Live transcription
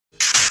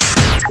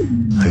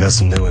I got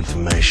some new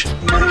information.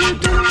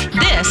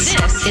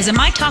 This is a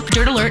My Talk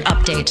Dirt Alert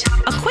update.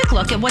 A quick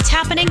look at what's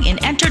happening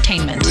in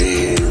entertainment.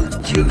 Real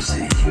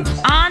juicy.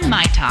 On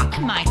My Talk.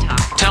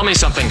 Tell me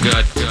something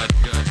good.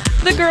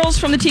 The girls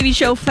from the TV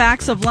show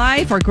Facts of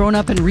Life are grown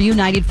up and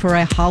reunited for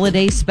a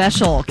holiday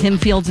special. Kim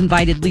Fields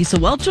invited Lisa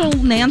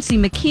Whelchel, Nancy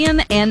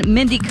McKeon, and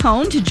Mindy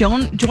Cohn to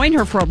join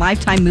her for a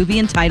Lifetime movie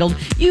entitled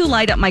You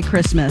Light Up My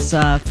Christmas.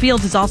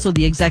 Fields is also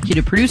the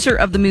executive producer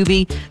of the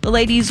movie. The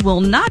ladies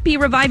will not be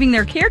reviving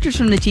their characters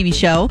from the TV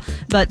show,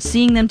 but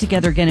seeing them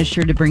together again is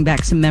sure to bring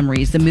back some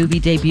memories. The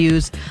movie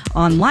debuts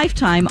on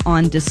Lifetime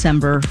on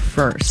December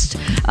 1st.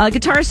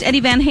 Guitarist Eddie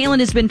Van Halen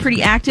has been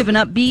pretty active and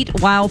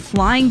upbeat while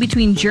flying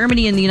between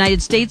Germany and the United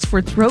States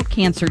for throat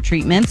cancer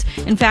treatments.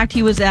 In fact,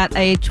 he was at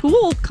a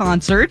Tool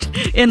concert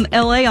in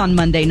LA on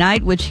Monday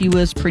night, which he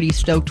was pretty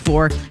stoked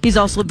for. He's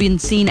also been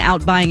seen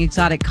out buying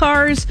exotic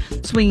cars,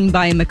 swinging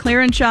by a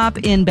McLaren shop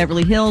in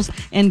Beverly Hills,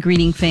 and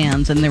greeting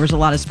fans. And there was a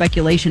lot of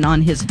speculation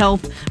on his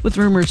health, with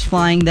rumors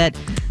flying that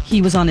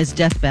he was on his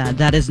deathbed.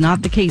 That is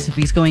not the case if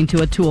he's going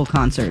to a Tool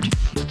concert.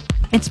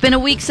 It's been a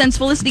week since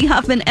Felicity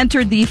Huffman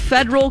entered the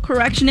Federal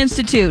Correction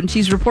Institute, and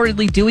she's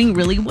reportedly doing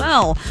really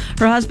well.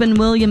 Her husband,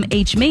 William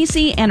H.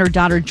 Macy, and her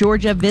daughter,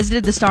 Georgia,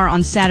 visited the star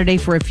on Saturday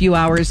for a few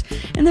hours,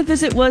 and the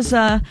visit was,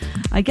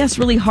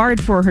 really hard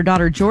for her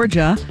daughter,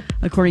 Georgia.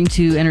 According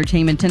to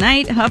Entertainment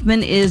Tonight,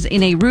 Huffman is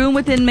in a room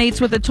with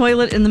inmates with a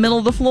toilet in the middle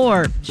of the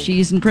floor.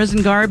 She's in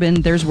prison garb, and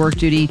there's work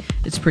duty.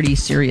 It's pretty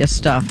serious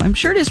stuff. I'm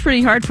sure it is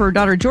pretty hard for her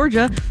daughter,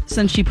 Georgia,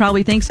 since she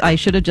probably thinks I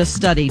should have just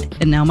studied,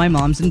 and now my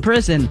mom's in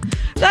prison.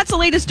 That's the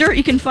latest dirt.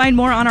 You can find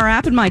more on our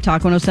app at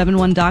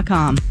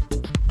mytalk1071.com.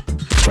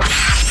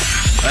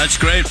 That's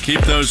great.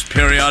 Keep those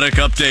periodic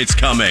updates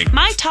coming.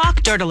 My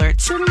Talk Dirt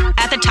Alerts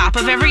at the top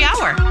of every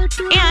hour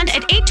and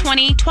at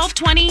 8:20,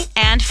 12:20,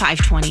 and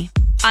 5:20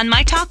 on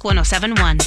My Talk 1071.